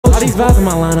these vibes in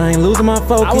my line, I ain't losing my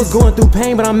focus. I was going through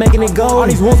pain, but I'm making it go. All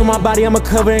these wounds on my body, I'ma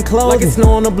cover in clothes. Like it's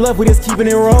snow on the bluff, we just keeping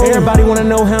it rolling. Everybody wanna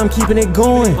know how I'm keeping it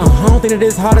going. I don't think that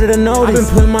it's harder to notice. I've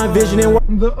been putting my vision in work.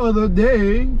 The other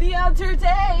day, the other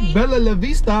day, Bella La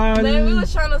Vista. Man, we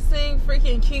was trying to sing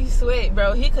freaking Keith Sweat,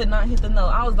 bro. He could not hit the note.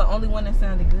 I was the only one that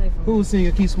sounded good for me. Who was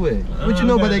singing Keith Sweat? What you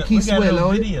know about that Keith Sweat,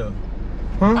 Lord? Video.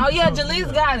 Huh? Oh yeah,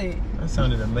 Jalees got it. That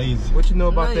sounded amazing. What you know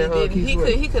about that Keith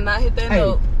Sweat? He could not hit that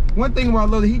note. One thing about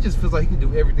Lord, he just feels like he can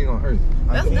do everything on earth.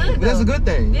 That's good. But that's a good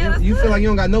thing. Yeah, you feel like you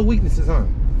don't got no weaknesses, huh?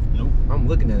 Nope. I'm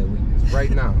looking at a weakness right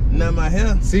now. Not my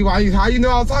hair. See why? How you know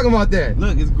I was talking about that?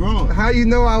 Look, it's growing. How you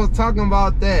know I was talking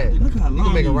about that? Look how long. You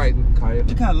can make it right, Kaya.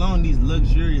 Look how long these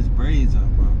luxurious braids are,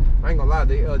 bro. I ain't gonna lie,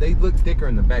 they look thicker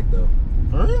in the back though.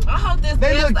 Huh? I hope this.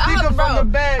 They look thicker from the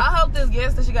back. I hope this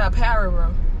gas station got power,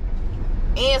 bro,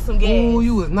 and some gas. Ooh,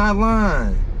 you was not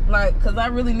lying. Like, cause I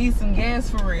really need some gas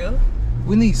for real.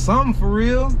 We need something for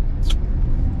real.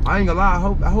 I ain't gonna lie.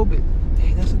 I hope it.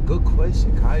 Dang, that's a good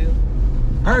question, Kaya.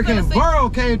 Hurricane Burrow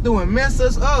came through and messed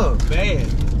us up. Bad.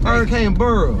 Hurricane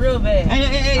Burrow. Real bad.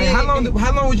 Hey, how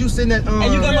long was you sitting at?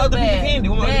 Hey, you got my other piece of candy.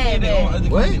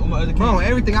 What? Bro,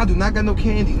 everything I do not got no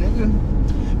candy,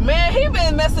 nigga. Man, he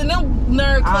been messing them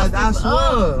nerve clusters I swear,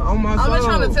 up. on my soul. I've been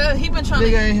trying to tell. He been trying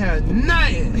nigga to. Ain't had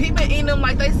nothing. He been eating them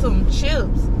like they some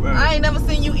chips. Right. I ain't never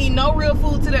seen you eat no real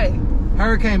food today.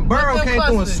 Hurricane Burrow came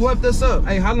through and swept us up.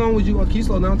 Hey, how long was you? Can you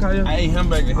slow down, Kaya? I ate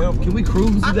hamburger help. Can we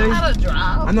cruise today? I know how to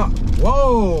drive. I know.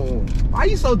 Whoa. Why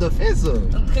you so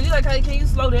defensive? Cause you like, hey, can you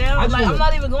slow down? Like, I'm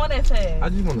not even going that fast. I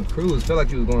just want to cruise. Felt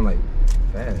like you was going like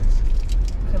fast.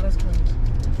 Okay, let's cruise.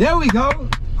 There we go.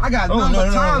 I got nothing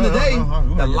but time today.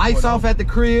 The lights off at the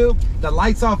crib. The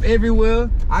lights off everywhere.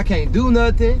 I can't do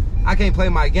nothing. I can't play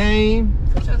my game.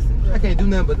 I can't do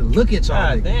nothing but to look at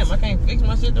y'all. God damn, I can't fix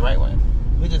my shit the right way.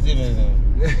 We just did anything.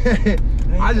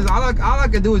 all I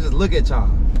can do is just look at y'all.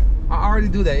 I already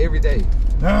do that every day.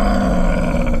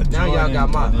 Now y'all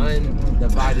got my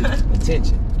undivided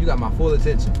attention. You got my full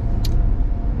attention.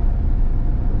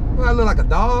 Do I look like a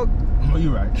dog? Oh,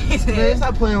 you right. Man,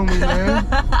 stop playing with me, man.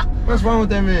 What's wrong with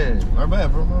that man? My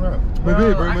bad, bro. My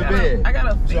bad. I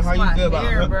gotta fix my hair,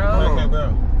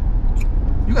 bro.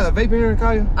 You got a vape in here,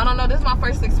 Kaya? I don't know. This is my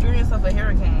first experience of a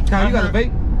hurricane. Kaya, you got a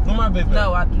vape? Where my vape at?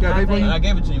 No, I do not vape. I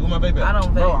gave it to you. Where my vape at? I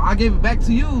don't vape. Bro, I gave it back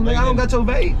to you. Nigga, I don't got your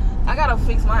vape. I gotta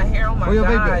fix my hair. Oh my gosh. Where your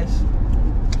vape at?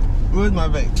 Where's my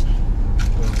vape?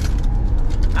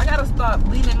 I gotta stop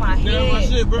leaning my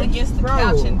head against the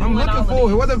couch and doing I'm looking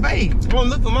for it. What a vape? Don't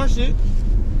look for my shit.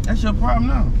 That's your problem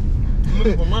now. I'm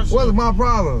looking for my shit. What's my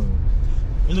problem?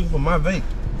 You looking for my vape?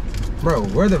 Bro,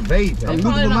 where the vape? I'm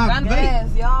looking for my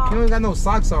vape. Y'all. You ain't got no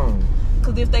socks on.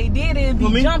 Cause if they did, it'd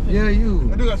be jumping. Yeah,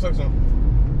 you. I do got socks on.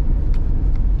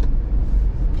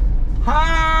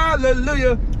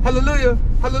 Hallelujah, hallelujah,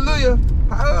 hallelujah.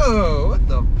 Oh, what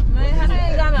the? Man, how they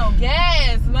ain't got no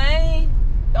gas, man?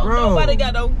 Nobody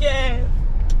got no gas.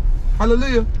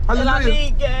 Hallelujah, hallelujah. And I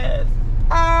need gas.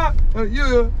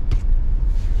 Hallelujah.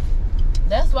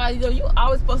 That's why you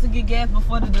always supposed to get gas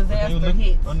before the disaster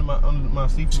hits. Under my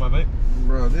seat for my vape.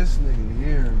 Bro, this nigga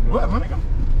here, bro. What, my nigga?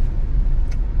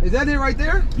 Is that it right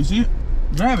there? You see it?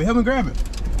 Grab it. Help me grab it.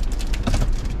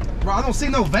 Bro, I don't see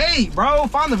no vape, bro.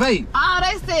 Find the vape. Oh,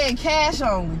 they said cash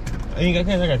only. I ain't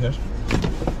got cash. I got cash.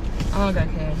 I don't got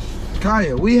cash.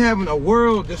 Kaya, we having a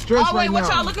world distress right now. Oh, wait,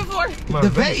 what y'all looking for? The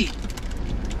vape.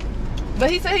 But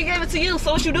he said he gave it to you,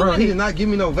 so what you do with it? Bro, he did not give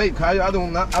me no vape, Kaya. I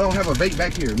don't have a vape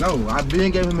back here. No, I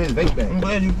didn't give him his vape back. I'm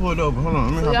glad you pulled over. Hold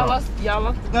on. So y'all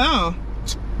lost? No.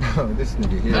 Bro, this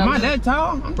nigga here. Am I that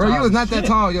tall? Bro, you was not that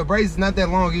tall. Your braids is not that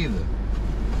long either.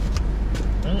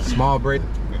 Small braid.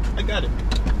 I got it.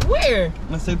 Where?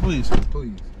 Let's say please.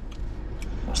 Please.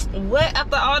 What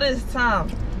after all this time?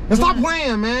 Now stop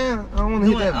playing, man. I don't want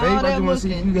to hit that vape. I just want to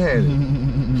see if you can have it.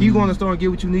 Can you go in the store and get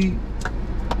what you need?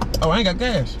 Oh, I ain't got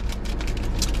cash.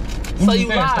 So you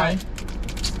lied?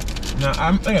 Nah,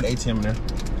 I got ATM in there.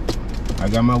 I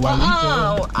got my wallet.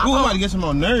 Ooh, I'm about to get some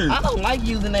more nerves. I don't like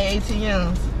using the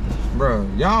ATMs. Bro,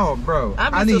 y'all,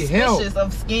 I need help.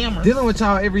 Of scammers. Dealing with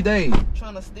y'all every day.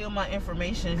 Trying to steal my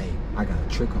information. Hey, I got a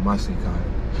trick on my SIM card.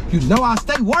 You know I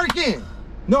stay working.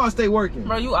 I stay working.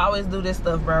 Bro, you always do this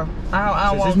stuff, bro.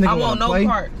 I want no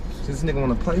parts. Since this nigga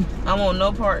want to play? I want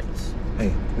no parts.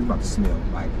 Hey, it's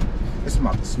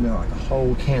about to smell like a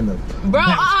whole can of. Bro,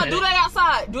 do that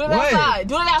outside. Do that outside.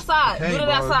 Do that outside. Okay, do that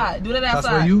outside. Do that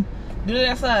outside. That's for you? Do that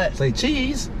outside. Say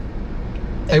cheese.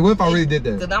 Hey, what if I really did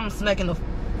that? Because I'm smacking the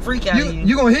freak out of you.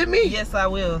 You gonna hit me? Yes, I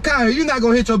will. Kyle, you not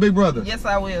gonna hit your big brother. Yes,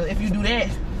 I will. If you do that.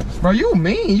 Bro, you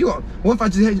mean? What if I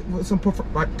just hit some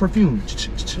perfume?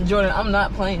 Jordan, I'm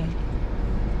not playing.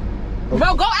 Okay.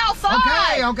 Bro, go outside.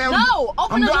 Okay. No,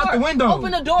 open the door. Out the window.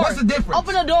 Open the door. What's the difference?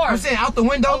 Open the door. I'm saying out the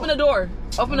window. Open the door.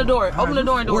 Open the door. Open the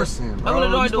door and do it. Open the door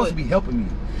and do You're supposed to be helping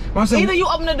me. Either you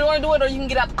open the door and do it, or you can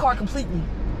get out the car completely.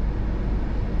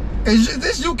 Is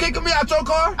this you kicking me out your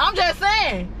car? I'm just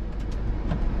saying.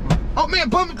 Oh man,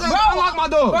 unlock my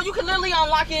door. Bro, you can literally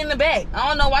unlock it in the back. I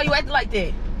don't know why you acting like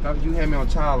that. You had me on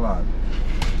child lock.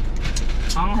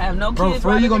 I don't have no kids. Bro,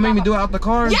 for you gonna make me do it out the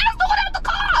car? Yes, do it out the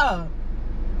car.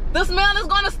 The smell is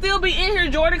gonna still be in here,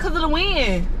 Jordan, because of the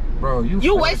wind. Bro,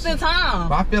 you wasting time.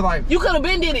 But I feel like you could have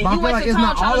been did it. You wasted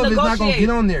time trying to negotiate. All of it's not gonna get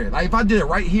on there. Like if I did it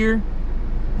right here.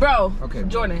 Bro. Okay.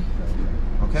 Jordan.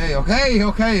 Okay.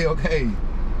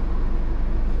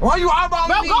 Why are you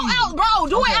eyeballing me? Bro, go out, bro.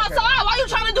 Do it outside. Why you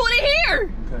trying to do it in here?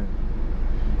 Okay.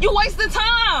 You wasting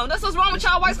time. That's what's wrong with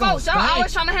y'all white folks. Y'all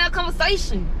always trying to have a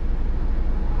conversation.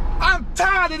 I'm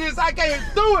tired of this. I can't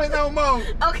do it no more.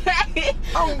 Okay.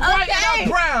 I'm white and I'm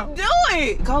proud. Do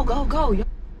it. Go.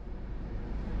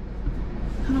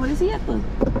 What is he at the?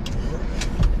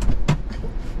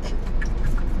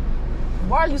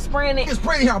 Why are you spraying it? It's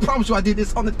spraying here. I promise you I did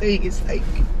this on the thing. It's fake.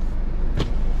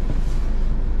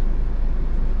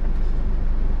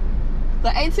 The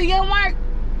ATM work?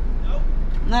 Nope.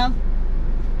 No?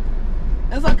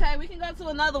 It's okay. We can go to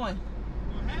another one.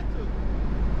 You had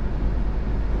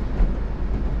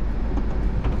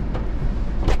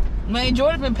to. Man,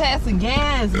 Jordan been passing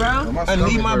gas, bro. I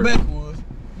need my backwoods.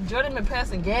 Jordan been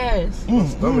passing gas. My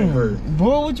stomach hurt.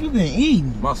 Boy, what you been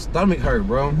eating? My stomach hurt,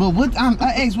 bro. But what? I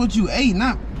asked what you ate,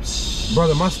 not.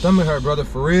 Brother, my stomach hurt, brother,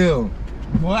 for real.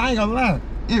 Boy, I ain't gonna lie.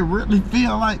 It really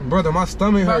feel like. Brother, my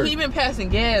stomach hurt. Bro, he been passing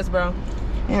gas, bro.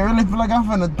 It really feel like I'm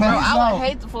finna pass out. Bro, I would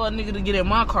hate for a nigga to get in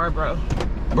my car, bro.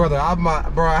 Brother,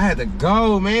 I had to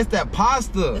go, man. It's that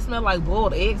pasta. It smell like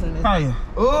boiled eggs in this. Kaya.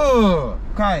 Ugh.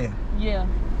 Kaya. Yeah.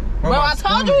 Bro, I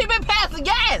told you he been passing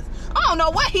gas. I don't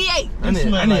know what he ate. I need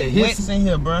like to hit wets in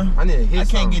here, bro. I need to hit something. I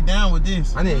can't get down with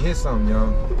this. I need to hit something,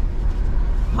 y'all.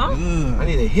 Huh? I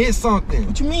need to hit something.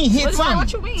 What you mean hit something?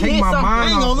 What you mean Take hit my something? mind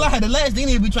I ain't gonna lie. The last thing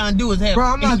they be trying to do is have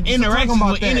interactions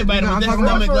with anybody with their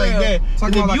stomach like that.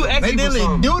 If you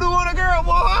accidentally doodle on a girl,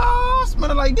 boy,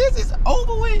 smell like this, it's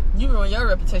over with. You ruin your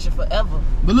reputation forever.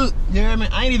 But look, you know what I mean?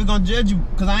 I ain't even gonna judge you,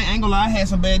 cause I ain't gonna lie. I had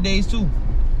some bad days too.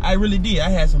 I really did. I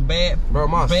had some bad,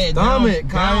 my bad stomach,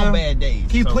 down bad days.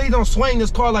 Please don't swing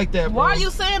this car like that, bro. Why are you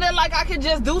saying that like I could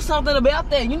just do something about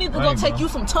that? You need to go take you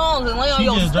some tongs and lay on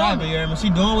your just stomach. driving, you know what I mean? She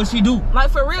doing what she do. Like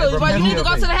for real, Hey, bro, like you need to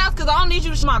go to the house because I don't need you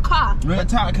to sh my car. Real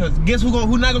talk, cause guess who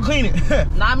not gonna clean it?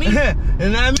 Not me. Not me.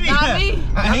 Not me.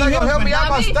 I'm not gonna help me out.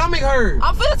 My stomach hurt.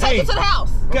 I'm finna take you to the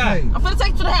house. Okay. I'm finna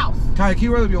take you to the house. Kai, can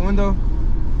you roll up your window?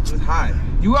 It's hot.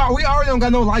 We already don't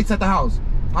got no lights at the house.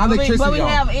 Electricity, but we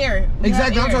have air.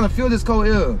 Exactly. I'm trying to feel this cold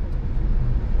air.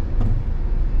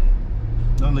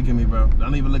 Don't look at me, bro.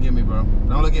 Don't even look at me, bro.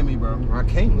 Don't look at me, bro. I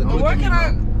can't look at you. Where can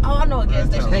I? Oh, I know a gas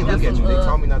station. I can't look at you. They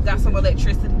told me not to. Got some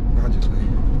electricity. I just.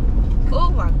 Oh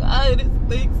my God, it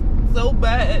stinks so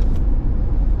bad.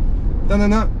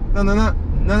 No.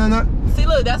 See,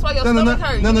 look, that's why your stomach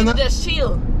hurt. You need to just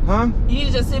chill. Huh? You need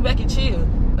to just sit back and chill.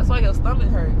 That's why your stomach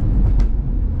hurt.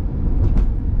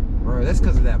 Bro, that's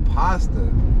because of that pasta.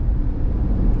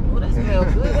 Oh, that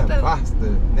smells good. That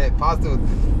pasta was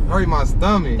hurting my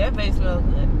stomach. That vape smells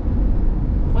good.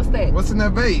 What's that? What's in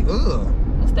that vape? Ugh.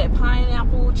 What's that?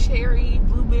 Pineapple, cherry,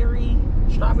 blueberry,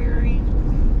 strawberry,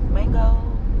 mango.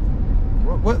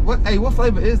 What? Hey, what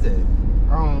flavor is that?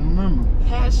 I don't remember.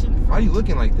 Passion fruit. Why are you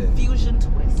looking like that? Fusion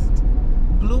twist.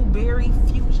 Blueberry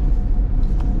fusion.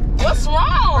 What's wrong?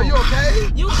 Are you okay?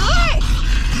 You good?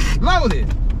 Load it.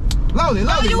 You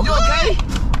You okay?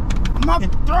 My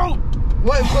throat.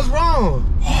 What's wrong?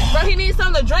 Bro, he needs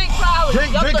something to drink, probably.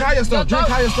 Drink Kaya stuff. Drink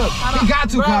Kaya stuff. He got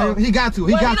to, Kaya. He got to.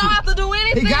 He don't have to do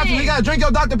anything. He got to. He got to drink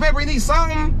your Dr. Pepper. He needs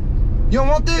something. You don't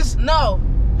want this? No.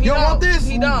 You don't want this?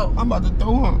 He don't. I'm about to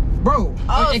throw up. Bro,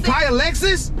 Oh, and Kaya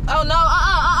Lexus? Oh, no.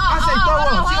 I say throw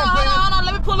up. She don't play Hold on.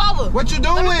 Let me pull over. What you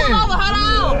doing? Let me pull over. Hold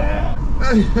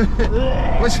on.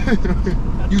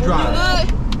 You drive. You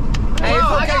good? Hey, it's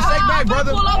okay. Shake back,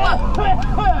 brother.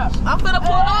 I'm finna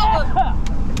pull over.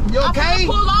 You okay? I'm finna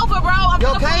pull over, bro. I'm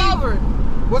finna pull over.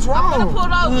 What's wrong? I'm finna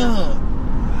pull over.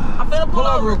 I'm finna pull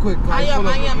over real quick. I am.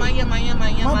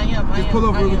 Just pull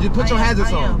over. Just put your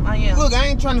hazards on. I am. Look, I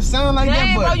ain't trying to sound like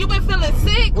that, but bro, you been feeling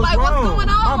sick. What's like, wrong? what's going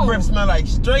on? my breath smell like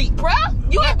straight. Bro,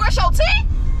 you ain't brush your teeth?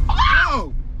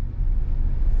 Oh.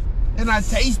 And I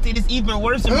taste it. It's even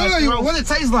worse in my throat. What it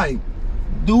tastes like?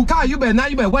 Dude, Kyle, you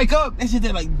better wake up. that shit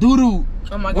taste like doo-doo.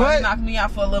 Oh my God, What? you knocked me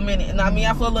out for a little minute. I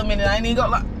ain't even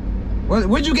gonna lie.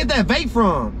 Where'd you get that vape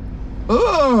from?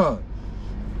 Ugh.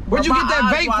 Where'd you get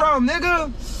that vape from,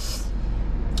 nigga?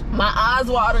 My eyes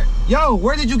watered. Yo,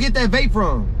 where did you get that vape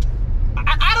from?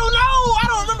 I don't know. I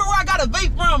don't remember where I got a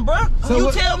vape from, bro. So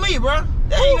you tell me, bro.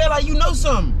 That ain't like you know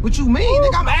something. What you mean?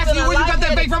 Nigga, I'm asking you where you got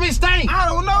that vape from. It stank. I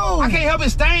don't know. I can't help it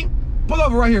stank. Pull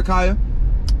over right here, Kaya.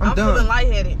 I'm done. Feeling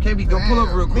lightheaded. KB, go pull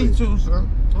over real quick. Me too, son.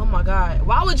 Oh my God.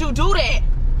 Why would you do that?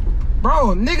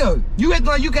 Bro, nigga, you act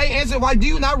like you can't answer. Why do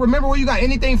you not remember where you got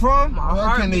anything from?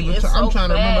 I can't even. I'm trying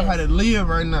to remember how to live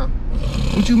right now.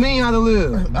 What you mean how to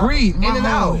live? Breathe in and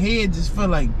out. My head just feel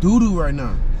like doo-doo right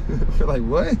now. Feel like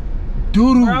what?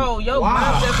 Doo-doo. Bro, your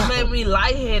breath just made me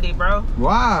lightheaded, bro.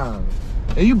 Wow.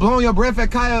 And you blowing your breath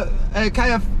at Kaya, I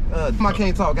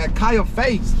can't talk, at Kaya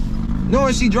face.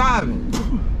 Knowing she driving.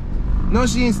 Knowing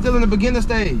she ain't still in the beginner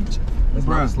stage. That's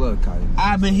my slug, Kaya.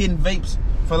 I've been hitting vapes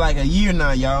for like a year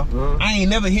now, y'all. I ain't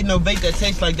never hit no vape that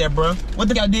tastes like that, bro. What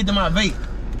the guy did to my vape?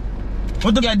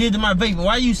 What the guy did to my vape?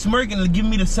 Why you smirking and giving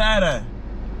me the side eye?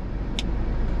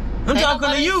 I'm talking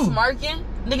to you. Smirking?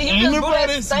 Nigga, you just blew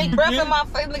that stank breath in my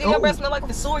face. Nigga, your breath smell like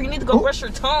a sewer. You need to go brush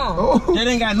your tongue. That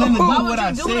ain't got nothing to do with what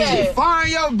I said. Fire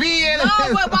your being. No,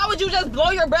 but why would you just blow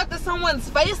your breath in someone's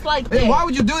face like that? Hey, why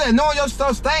would you do that knowing your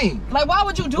stuff stink? Like, why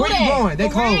would you do that? Where you going? They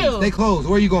closed. They closed.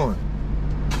 Where you going?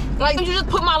 Like, you just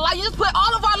put my life, you just put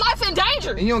all of our life in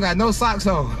danger. And you don't got no socks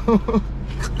on.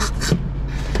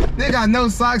 They got no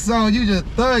socks on. You just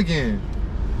thugging.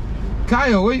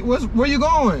 Kyle, where you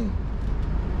going?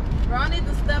 Bro, I need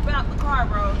to step out the car,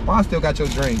 bro. Well, I still got your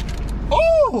drink.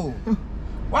 Ooh!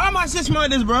 Why am I shit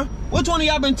like this, bro? Which one of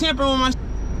y'all been tampering with my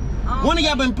One of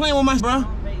y'all been playing with my bro?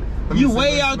 You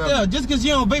way out there. Just because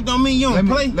you don't vape don't mean you don't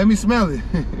play. Let me smell it.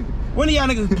 One of y'all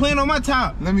niggas playing on my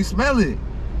top. Let me smell it.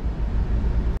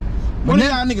 One of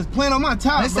y'all niggas playing on my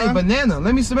top, They say banana.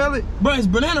 Let me smell it. Bro, it's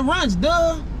banana ranch,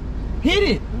 duh. Hit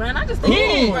it. Man, I just think you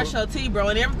need to brush your teeth, bro,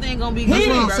 and everything gonna be good. That's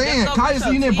what I'm saying. Kaya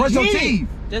said you need to brush your teeth.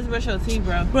 Just brush your teeth,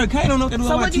 bro. Bro, Kaya don't know what to do.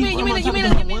 So what you mean? You mean to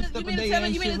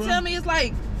tell me it's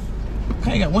like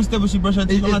Kaya got one step when she brush her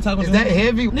teeth. I'm not talking about that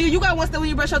heavy. Nigga, you got one step when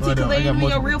you brush your teeth because they ain't even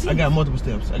your real teeth. I got multiple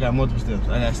steps. I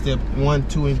got step 1,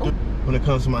 2, and 3 when it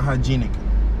comes to my hygienic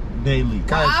daily.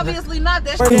 Well, obviously not.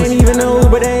 That shit ain't even know,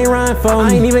 but they ain't rhyme for me.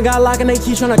 I ain't even got lock and they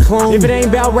keep trying to clone. If it ain't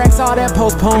about racks, all that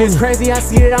postpone. It's crazy, I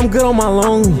see that I'm good on my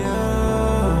lonely.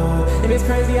 If it's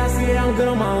crazy, I see that I'm good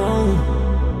on my lonely.